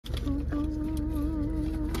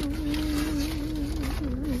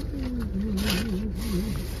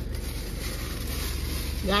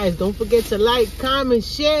Guys, don't forget to like, comment,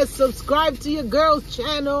 share, subscribe to your girl's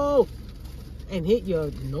channel. And hit your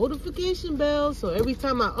notification bell so every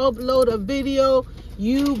time I upload a video,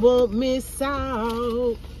 you won't miss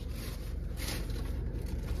out.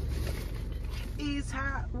 It's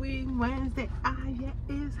Hot Wing Wednesday. Ah, yeah,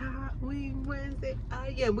 it's Hot Wing Wednesday. Ah,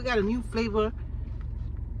 yeah, we got a new flavor.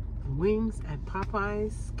 Wings at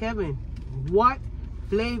Popeyes. Kevin, what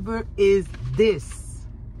flavor is this?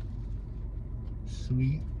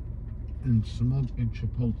 Sweet and smoked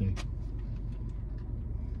chipotle.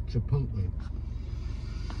 Chipotle.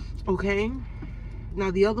 Okay. Now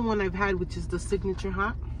the other one I've had, which is the signature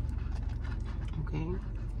hot. Okay.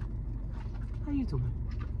 How you doing?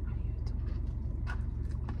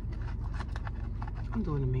 I'm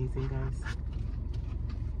doing amazing, guys.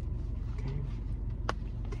 Okay.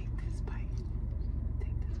 Take this bite.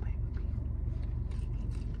 Take this bite with me.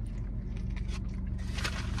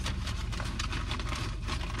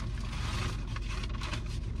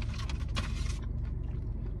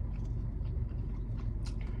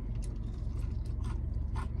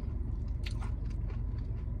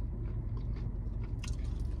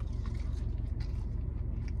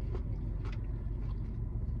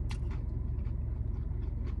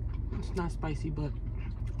 It's not spicy, but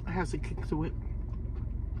it has a kick to it.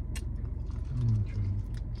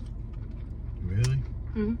 Really?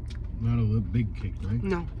 Mm-hmm. Not a little big kick, right?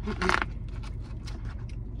 No. Mm-mm.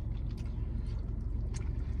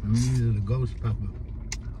 These are the ghost pepper.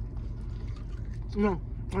 No,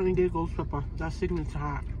 I only did ghost pepper. That's signature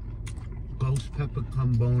hot. Ghost pepper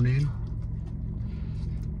come bone in.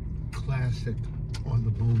 Classic or the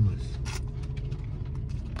boneless.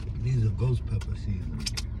 These are ghost pepper seasoned.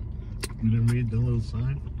 You didn't read the little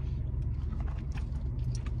sign?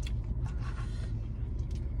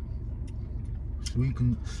 Sweet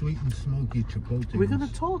and smoky chipotle. We're gonna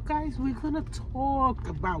talk, guys. We're gonna talk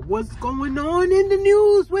about what's going on in the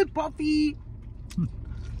news with Buffy.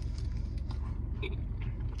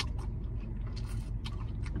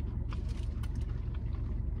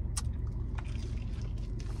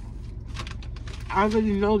 I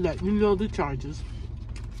already know that. You know the charges.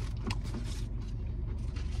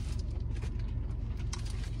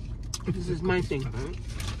 This is my thing, right?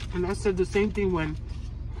 And I said the same thing when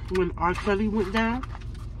R. Kelly went down.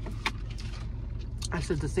 I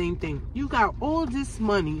said the same thing. You got all this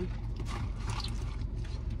money.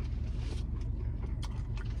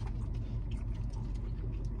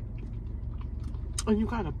 And you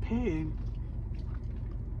gotta pay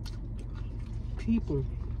people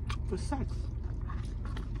for sex.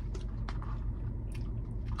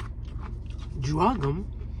 Drug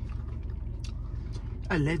them.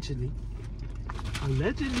 Allegedly,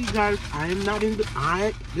 guys. I am not in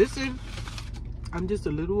the. Listen. I'm just a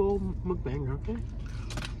little old mukbanger, okay?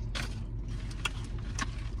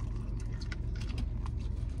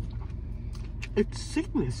 It's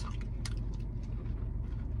sickness.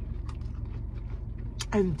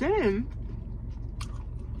 And then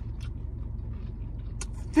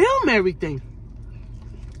film everything.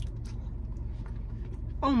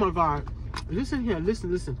 Oh my God! Listen here.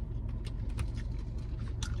 Listen.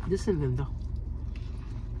 Listen, Linda.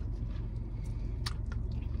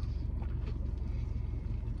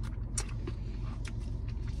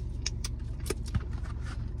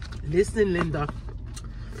 Listen, Linda.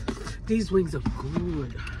 These wings are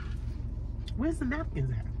good. Where's the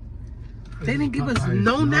napkins at? They didn't give us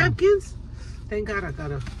no napkins? Thank God I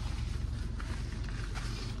got a...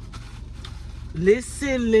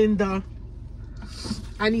 Listen, Linda.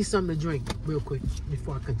 I need something to drink real quick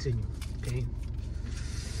before I continue, okay?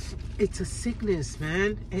 It's a sickness,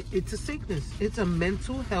 man. It's a sickness. It's a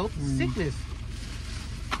mental health sickness.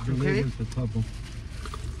 Okay? A couple.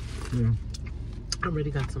 Yeah. I already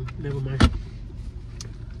got some. Never mind.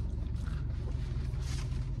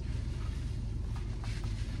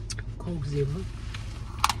 Coke Zero.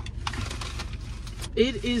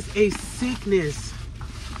 It is a sickness.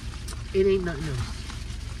 It ain't nothing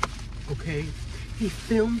else. Okay? He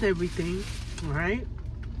filmed everything, right?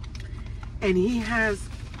 And he has...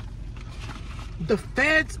 The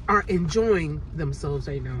feds are enjoying themselves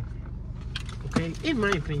right now. Okay? In my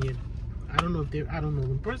opinion. I don't know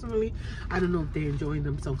them personally. I don't know if they're enjoying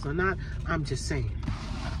themselves or not. I'm just saying.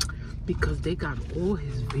 Because they got all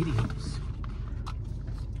his videos.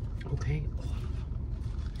 Okay?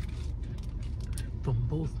 From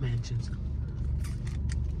both mansions.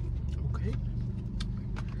 Okay?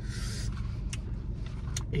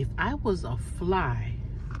 If I was a fly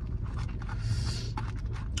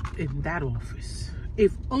in that office,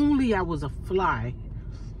 if only I was a fly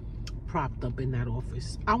propped up in that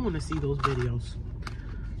office, I want to see those videos.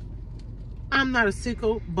 I'm not a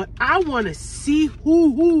sicko, but I want to see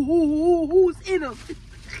who's in them.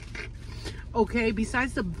 Okay,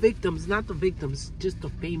 besides the victims, not the victims, just the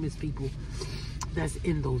famous people that's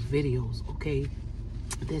in those videos. Okay,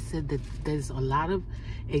 they said that there's a lot of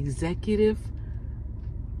executive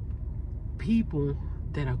people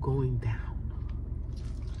that are going down.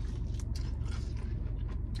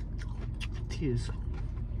 Tears.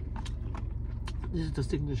 This is the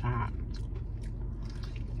signature hot.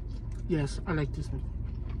 Yes, I like this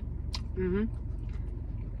one.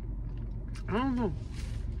 I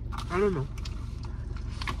don't know.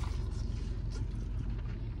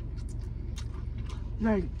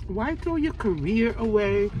 Like, why throw your career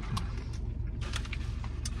away?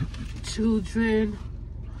 Children,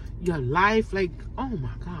 your life, like, oh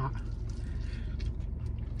my God.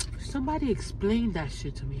 Somebody explain that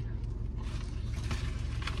shit to me.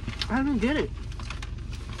 I don't get it.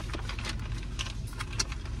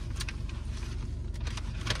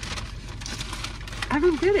 I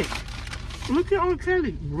don't get it. Look at R.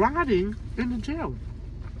 Kelly rotting in the jail.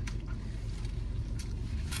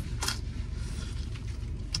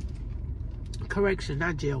 Correction,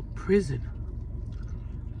 not jail, prison.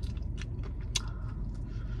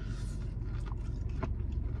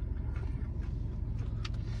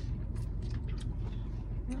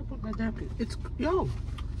 Put my napkin. It's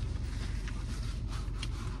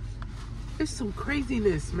some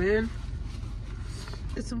craziness, man.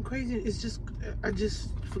 It's some crazy. It's just, I just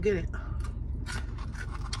forget it.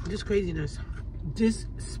 Just craziness. This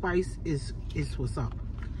spice is what's up.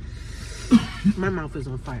 My mouth is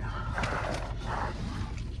on fire.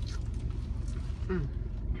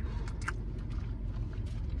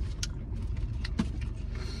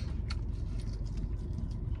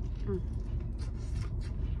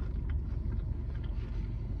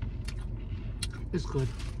 It's good.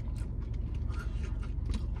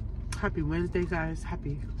 Happy Wednesday, guys.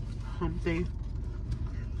 Happy hump day.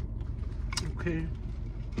 Okay.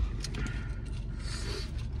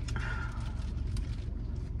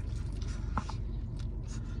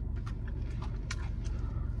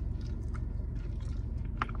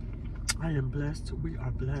 I am blessed. We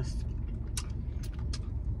are blessed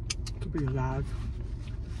to be alive,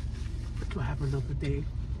 to have another day.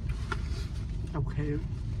 Okay.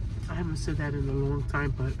 I haven't said that in a long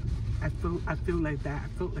time, but I feel like that. I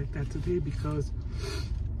felt like that today because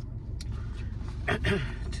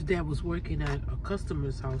today I was working at a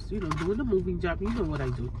customer's house, you know, doing a moving job. You know what I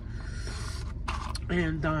do.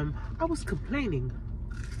 And I was complaining.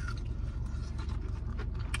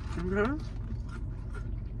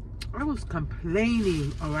 I was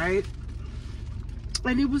complaining, all right?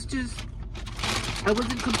 And it was just, I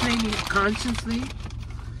wasn't complaining consciously.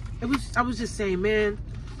 I was just saying, man,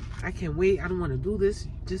 I can't wait. I don't want to do this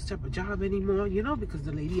type of job anymore, you know, because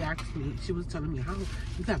the lady asked me, she was telling me how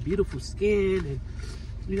you got beautiful skin and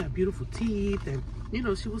you got beautiful teeth, and you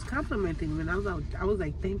know, she was complimenting me, and I was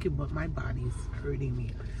like, thank you, but my body's hurting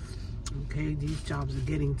me. Okay, these jobs are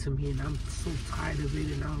getting to me, and I'm so tired of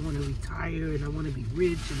it, and I want to retire, and I want to be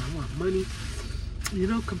rich, and I want money, you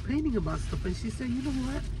know, complaining about stuff. And she said, you know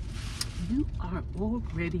what, you are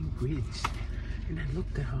already rich. And I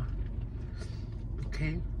looked at her,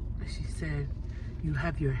 okay, and she said, you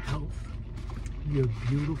have your health, you're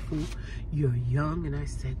beautiful, you're young. And I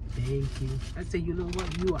said, thank you. I said, you know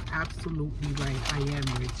what, you are absolutely right, I am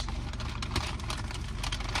rich.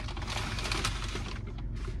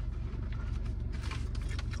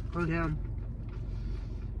 I am.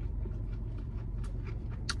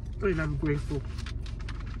 And I'm grateful.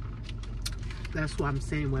 That's why I'm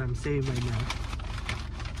saying what I'm saying right now.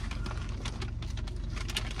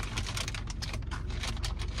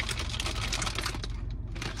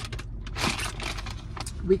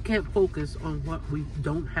 We can't focus on what we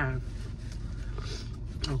don't have.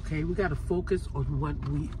 Okay, we gotta focus on what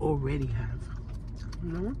we already have.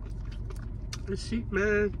 You know? And she,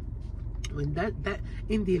 man, when that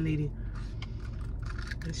Indian lady,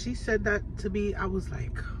 and she said that to me, I was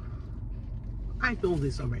like, I know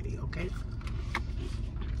this already, okay?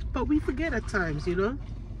 But we forget at times, you know?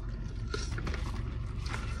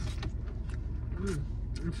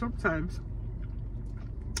 And sometimes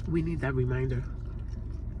we need that reminder.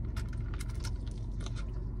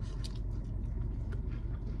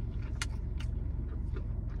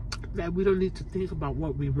 That we don't need to think about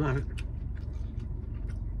what we want.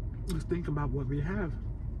 Let's think about what we have.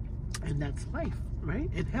 And that's life, right?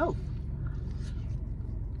 And health.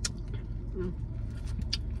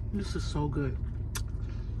 This is so good.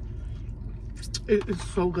 It is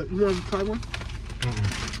so good. You want to try one?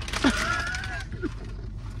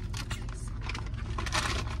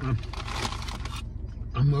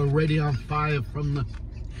 I'm already on fire from the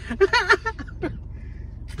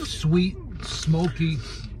sweet, smoky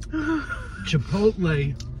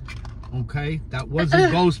chipotle. Okay, that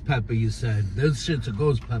wasn't ghost pepper. You said this shit's a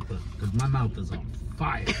ghost pepper because my mouth is on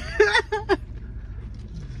fire.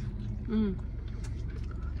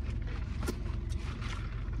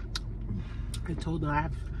 I told her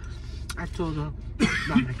I told her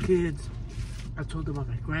about my kids. I told her about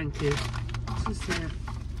my grandkids. She said,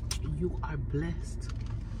 "You are blessed.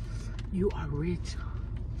 You are rich."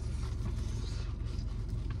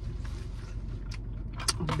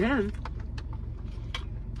 Then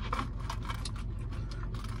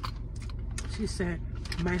she said,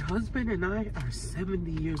 "My husband and I are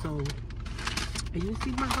 70 years old. And you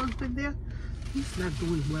see my husband there? He's not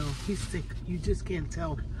doing well. He's sick. You just can't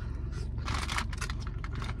tell."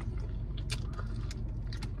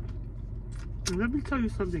 And let me tell you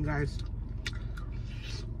something, guys.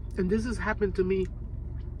 And this has happened to me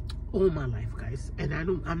all my life, guys. And I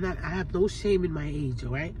have no shame in my age,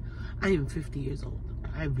 all right? I am 50 years old.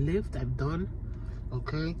 I've lived, I've done,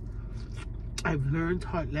 okay? I've learned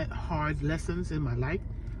hard lessons in my life.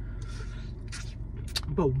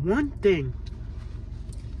 But one thing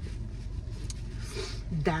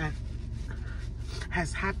that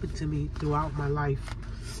has happened to me throughout my life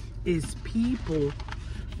is people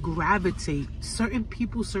gravitate, certain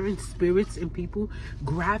people, certain spirits and people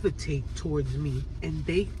gravitate towards me, and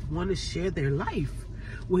they want to share their life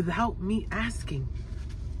without me asking.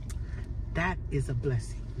 That is a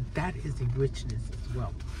blessing. That is a richness as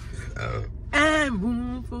well. And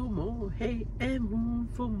room for more, hey, and room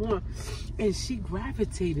for more. And she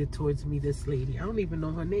gravitated towards me, this lady. I don't even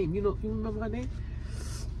know her name. You remember her name?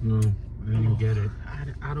 No, I didn't get it.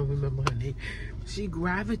 I don't remember her name. She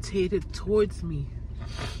gravitated towards me.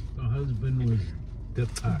 Her husband was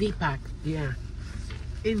Deepak. Deepak, yeah.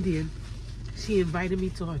 Indian. She invited me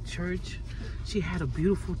to her church. She had a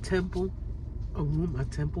beautiful temple, a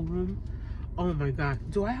temple room. Oh my God.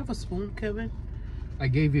 Do I have a spoon, Kevin? I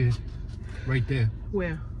gave you it right there.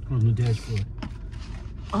 Where? On the dashboard.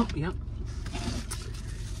 Oh, yep.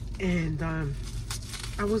 And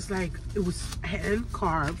I was like, it was hand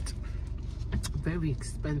carved, very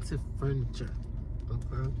expensive furniture.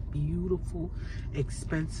 Okay. Beautiful,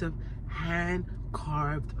 expensive, hand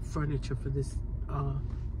carved furniture for this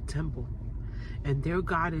temple. And their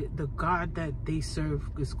God, the God that they serve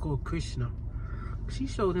is called Krishna. She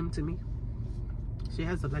showed him to me. She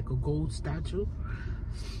has like a gold statue.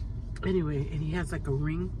 Anyway, and he has like a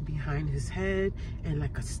ring behind his head and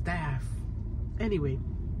like a staff. Anyway,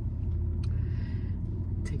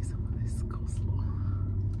 take some of this coleslaw.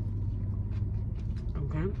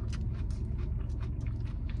 Okay.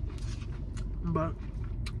 But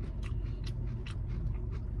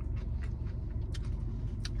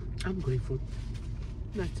I'm grateful.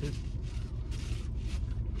 That's it.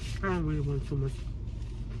 I don't really want too much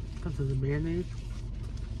because of the mayonnaise.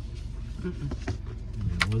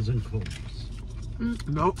 It wasn't Culver's.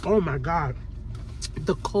 No, oh my God.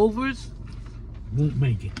 The Culver's Won't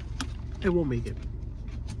make it. It won't make it.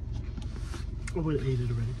 I would have ate it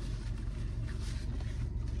already.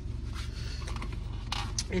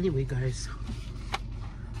 Anyway, guys,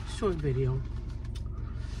 short video.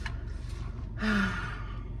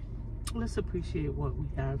 Let's appreciate what we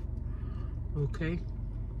have, okay?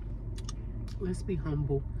 Let's be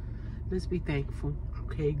humble. Let's be thankful,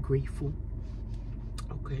 okay? Grateful,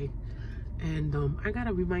 okay? And I got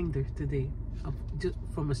a reminder today just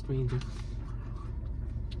from a stranger.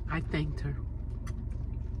 I thanked her.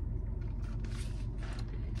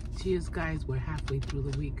 Cheers, guys. We're halfway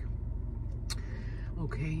through the week.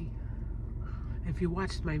 Okay? If you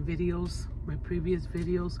watched my videos, my previous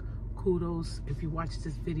videos, kudos. If you watched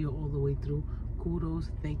this video all the way through, kudos.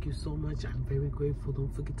 Thank you so much. I'm very grateful.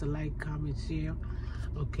 Don't forget to like, comment, share.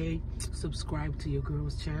 Okay? Subscribe to your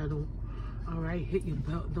girl's channel. Alright? Hit your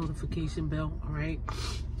notification bell. Alright?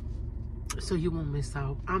 So you won't miss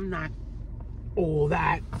out. I'm not all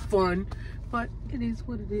that fun, but it is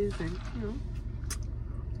what it is, and you know,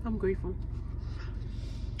 I'm grateful.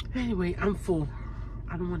 Anyway, I'm full.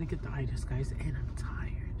 I don't want to get the itis, guys, and I'm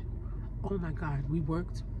tired. Oh my God, we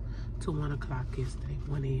worked till 1 o'clock yesterday,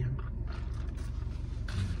 1 a.m.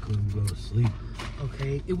 Couldn't go to sleep.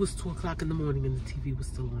 Okay, it was 2 o'clock in the morning and the TV was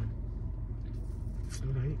still on.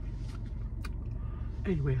 All right.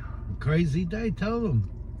 Anyway, Crazy day. Tell them.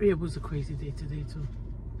 it was a crazy day today too.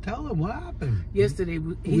 Tell them what happened. Yesterday,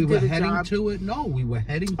 We were heading to it. No, we were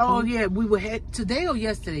heading to Oh yeah, we were today or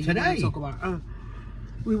yesterday. Today. You want to talk about?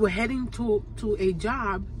 We were heading to a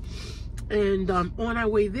job, and on our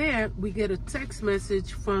way there, we get a text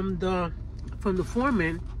message from the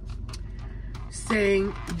foreman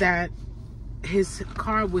saying that his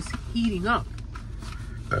car was heating up.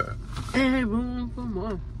 And room for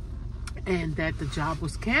more. And that the job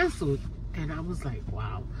was canceled. And I was like,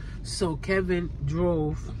 wow. So Kevin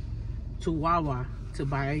drove to Wawa to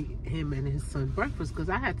buy him and his son breakfast because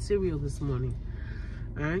I had cereal this morning.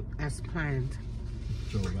 Alright, as planned.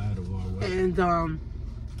 Drove out of our way. And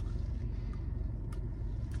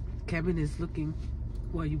Kevin is looking,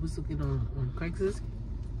 well, he was looking on Craigslist.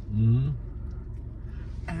 Mm-hmm.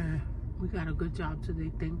 We got a good job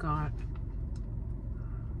today, thank God.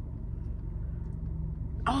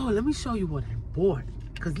 Oh, let me show you what I bought.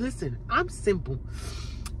 Because listen, I'm simple.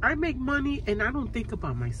 I make money and I don't think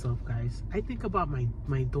about myself, guys. I think about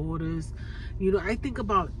my daughters. You know, I think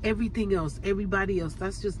about everything else, everybody else.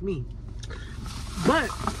 That's just me. But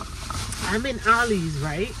I'm in Ollie's,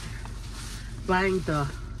 right? Buying the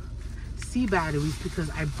C batteries because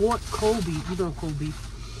I bought Kobe. You know Kobe,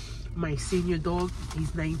 my senior dog.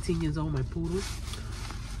 He's 19 years old, my poodle.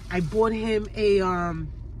 I bought him a,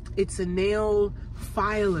 it's a nail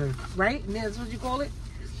filer, right? And that's what you call it?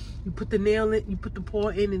 You put the nail in, you put the paw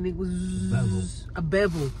in, and it was a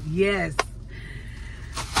bevel. Yes.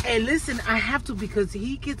 And listen, I have to because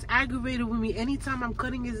he gets aggravated with me. Anytime I'm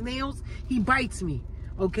cutting his nails, he bites me.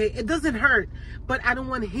 Okay? It doesn't hurt, but I don't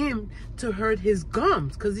want him to hurt his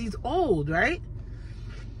gums because he's old, right?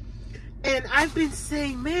 And I've been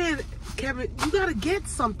saying, man, Kevin, you got to get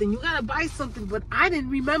something. You got to buy something. But I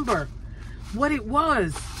didn't remember what it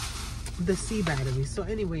was. The C battery. So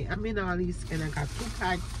anyway, I'm in Ollie's and I got 2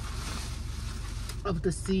 packs of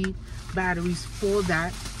the C batteries for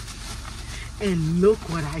that. And look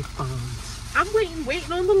what I found. I'm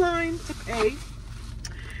waiting on the line to pay.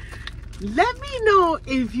 Let me know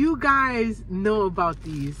if you guys know about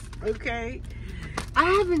these, okay? I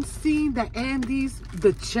haven't seen the Andes,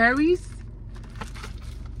 the cherries.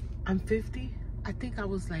 I'm 50. I think I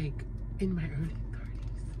was like in my early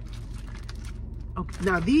 30s. Okay,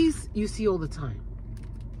 now these you see all the time.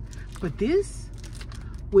 But this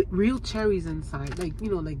with real cherries inside, like,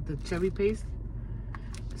 you know, like the cherry paste.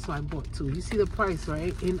 So I bought 2. You see the price,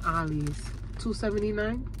 right? In Ollie's,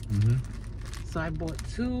 $2.79. Mm-hmm. So I bought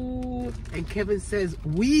 2, and Kevin says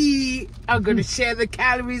we are gonna share the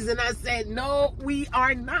calories, and I said no, we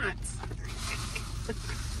are not.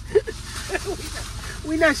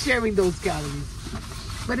 We're not sharing those calories.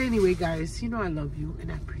 But anyway, guys, you know I love you and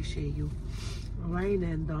I appreciate you. All right,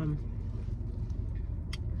 and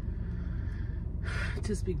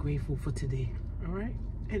just be grateful for today. All right,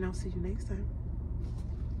 and I'll see you next time.